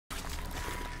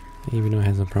Even though it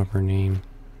has a proper name.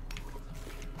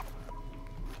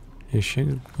 Is shit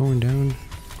going down?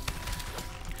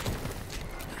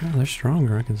 Oh, they're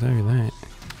stronger, I can tell you that.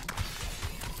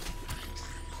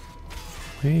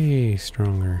 Way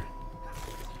stronger.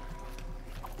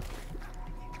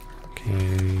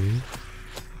 Okay.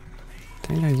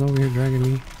 That guy's over here dragging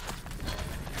me.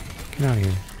 Get out of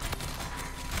here.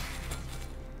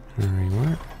 Alright,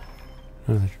 what?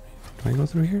 Oh, do I go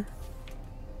through here?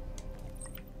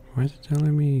 Why is it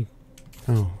telling me?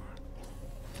 Oh.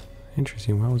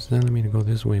 Interesting. Why was it telling me to go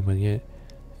this way, but yet,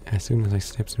 as soon as I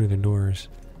step through the doors,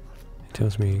 it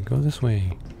tells me, go this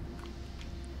way.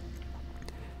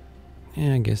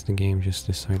 Yeah, I guess the game just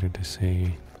decided to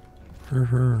say,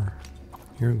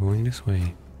 you're going this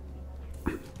way.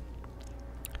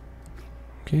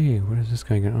 Okay, what is this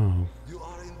guy gonna... Oh. You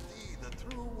are indeed a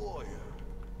true warrior,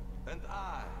 and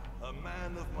I, a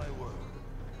man of my word.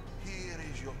 Here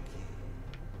is your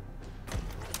key.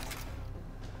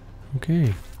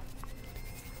 Okay.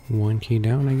 One key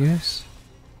down, I guess.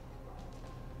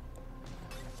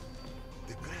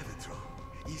 The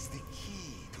gravitron is the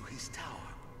key to his tower.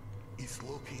 It's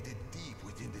located deep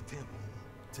within the temple.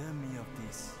 Tell me of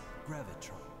this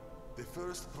gravitron. The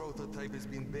first prototype has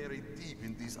been buried deep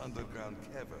in these underground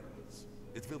caverns.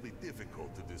 It will be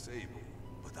difficult to disable,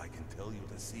 but I can tell you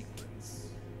the secrets.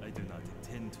 I do not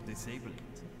intend to disable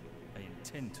it. I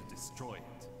intend to destroy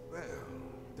it. Well,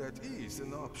 that is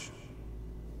an option.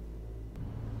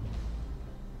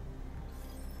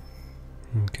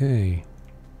 Okay.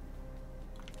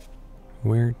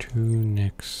 Where to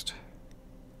next?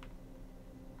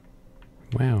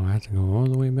 Wow, I have to go all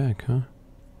the way back, huh?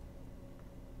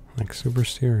 Like super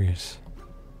serious.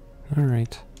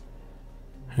 Alright.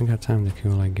 I got time to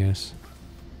kill, I guess.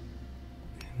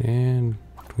 And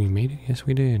we made it? Yes,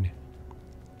 we did.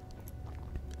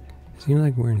 It seems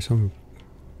like we're in some...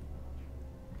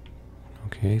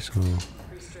 Okay, so...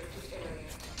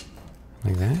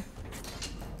 Like that?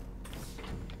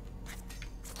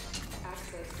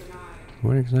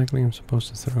 What exactly am I supposed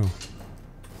to throw?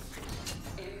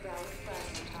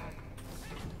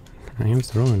 I am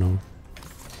throwing them.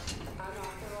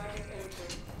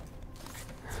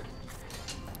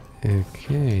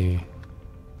 Okay.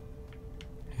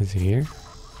 Is he here?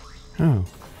 Oh.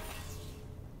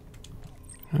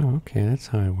 Oh, okay, that's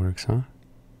how it works, huh?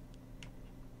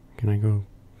 Can I go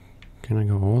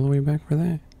all the way back for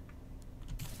that?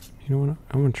 You know what?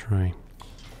 I'm gonna try.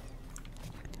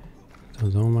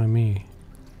 So don't mind me.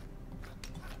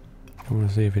 I wanna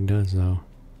see if it does though.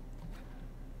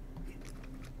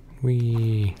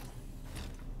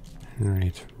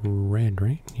 Alright, red,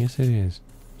 right? Yes it is.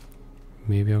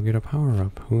 Maybe I'll get a power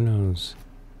up, who knows?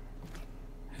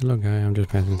 Hello guy, I'm just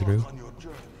passing through. On your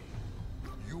journey,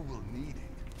 you will need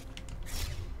it.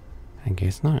 I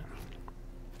guess not.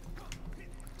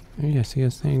 Hey, I see a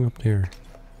thing up there.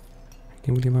 I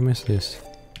can't believe I missed this.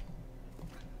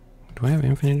 Do I have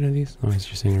infinite of these? Oh, it's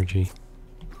just energy.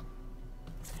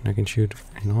 And I can shoot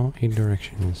in all 8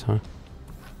 directions, huh?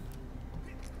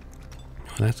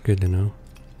 Oh, that's good to know.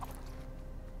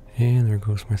 And there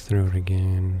goes my throat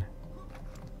again.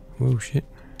 Whoa, shit.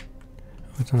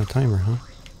 Oh, it's on a timer, huh?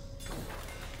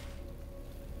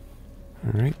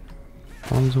 Alright.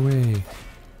 Bombs away.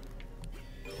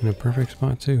 In a perfect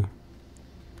spot, too.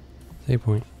 Save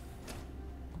point.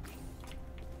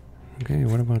 Okay,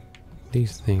 what about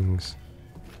these things?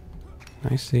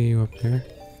 I see you up there.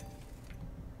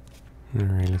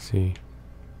 Alright, let's see.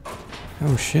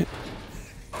 Oh, shit.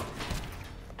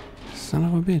 Son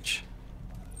of a bitch.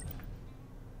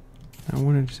 I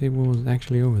wanted to see what was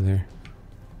actually over there.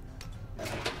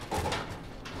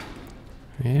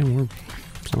 And we're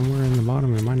somewhere in the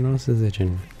bottom and my nose is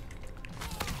itching.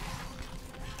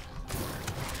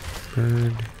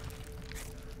 Bird.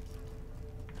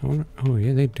 I wonder, oh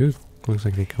yeah, they do. Looks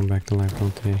like they come back to life,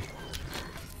 don't they?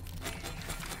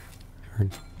 Or,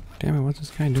 damn it, what's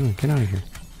this guy doing? Get out of here.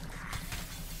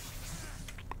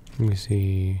 Let me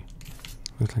see.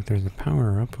 Looks like there's a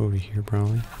power up over here,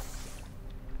 probably.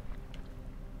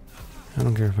 I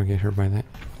don't care if I get hurt by that.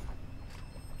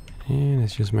 And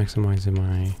it's just maximizing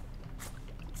my...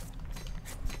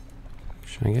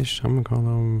 I guess I'm gonna call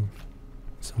them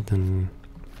something...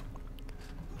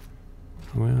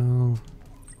 Well...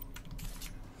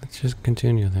 Let's just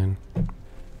continue then.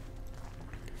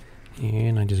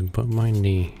 And I just bumped my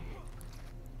knee.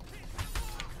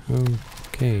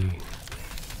 Okay.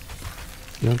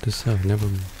 Note to self, never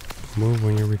move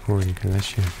when you're recording, because that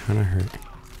shit kinda hurt.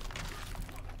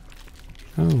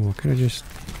 Oh, I could've just...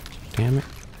 Damn it.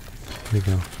 Here we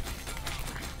go.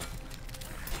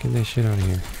 Get that shit out of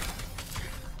here.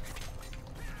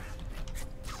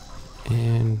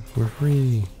 And we're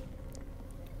free.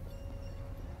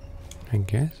 I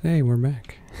guess. Hey, we're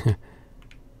back.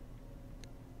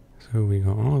 So we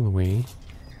go all the way.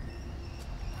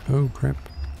 Oh crap.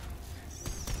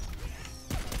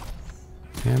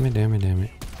 Damn it, damn it, damn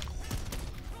it.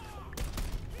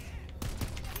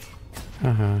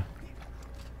 Haha.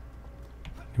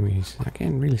 I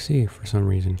can't really see for some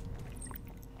reason.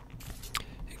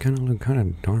 It kind of looked kind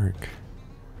of dark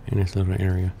in this little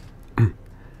area.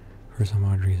 For some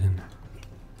odd reason.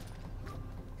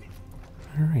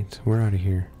 Alright, we're out of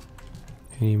here.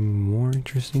 Any more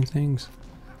interesting things?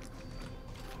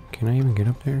 Can I even get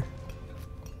up there?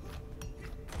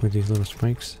 With these little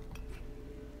spikes?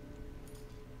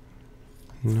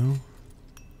 No?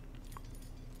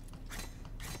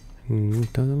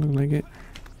 Doesn't look like it.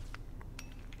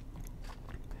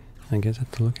 I guess I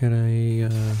have to look at a,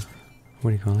 what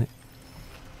do you call it?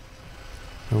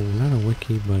 Oh, not a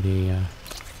wiki, but a,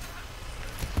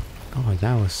 oh,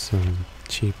 that was some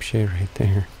cheap shit right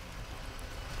there.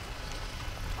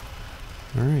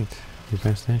 Alright, we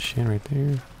passed that shit right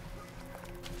there.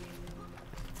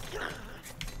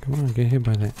 Come on, get hit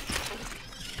by that.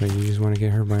 But you just want to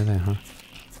get hurt by that, huh?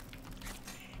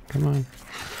 Come on.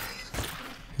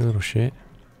 You little shit.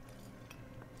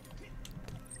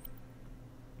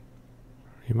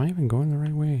 Am I even going the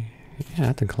right way? Yeah, I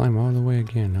have to climb all the way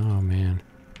again. Oh, man.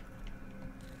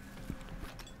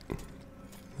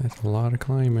 That's a lot of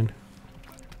climbing.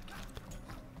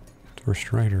 Or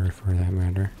Strider, for that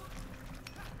matter.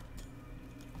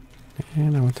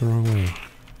 And I went the wrong way.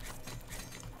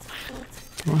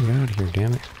 Come on, get out of here,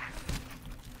 damn it.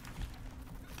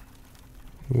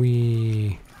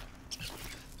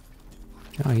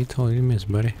 Oh, you totally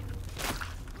missed, buddy.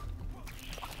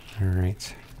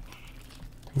 Alright.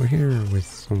 We're here with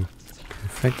some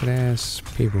infected ass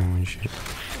people and shit.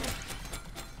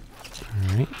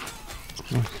 Alright.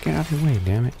 Oh, get out of the way,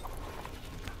 damn it.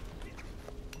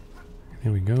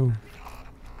 There we go.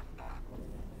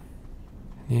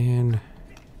 And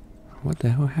what the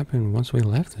hell happened once we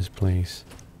left this place?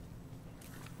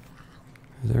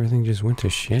 Everything just went to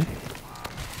shit?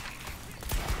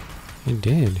 It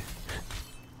did.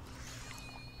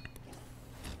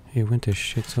 It went to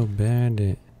shit so bad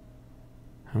that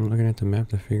I'm looking at the map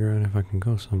to figure out if I can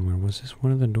go somewhere. Was this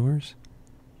one of the doors?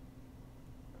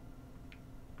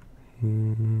 You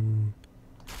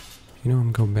know,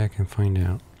 I'm gonna go back and find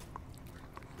out.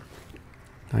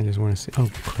 I just want to see. Oh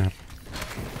crap.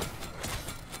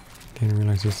 Didn't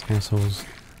realize these assholes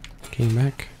came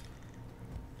back.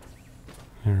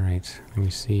 Alright, let me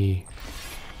see.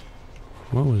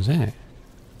 What was that?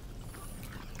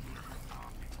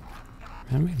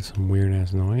 That made some weird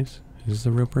ass noise. Is this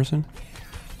a real person?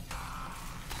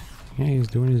 Yeah, he's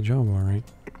doing his job alright.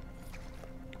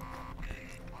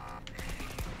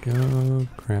 Oh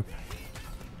crap.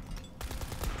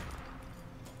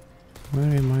 Why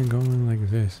am I going like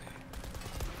this?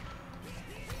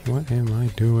 What am I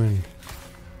doing?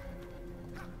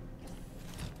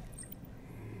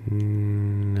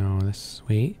 No, let's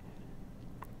wait.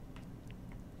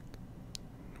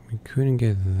 We couldn't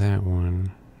get that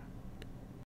one.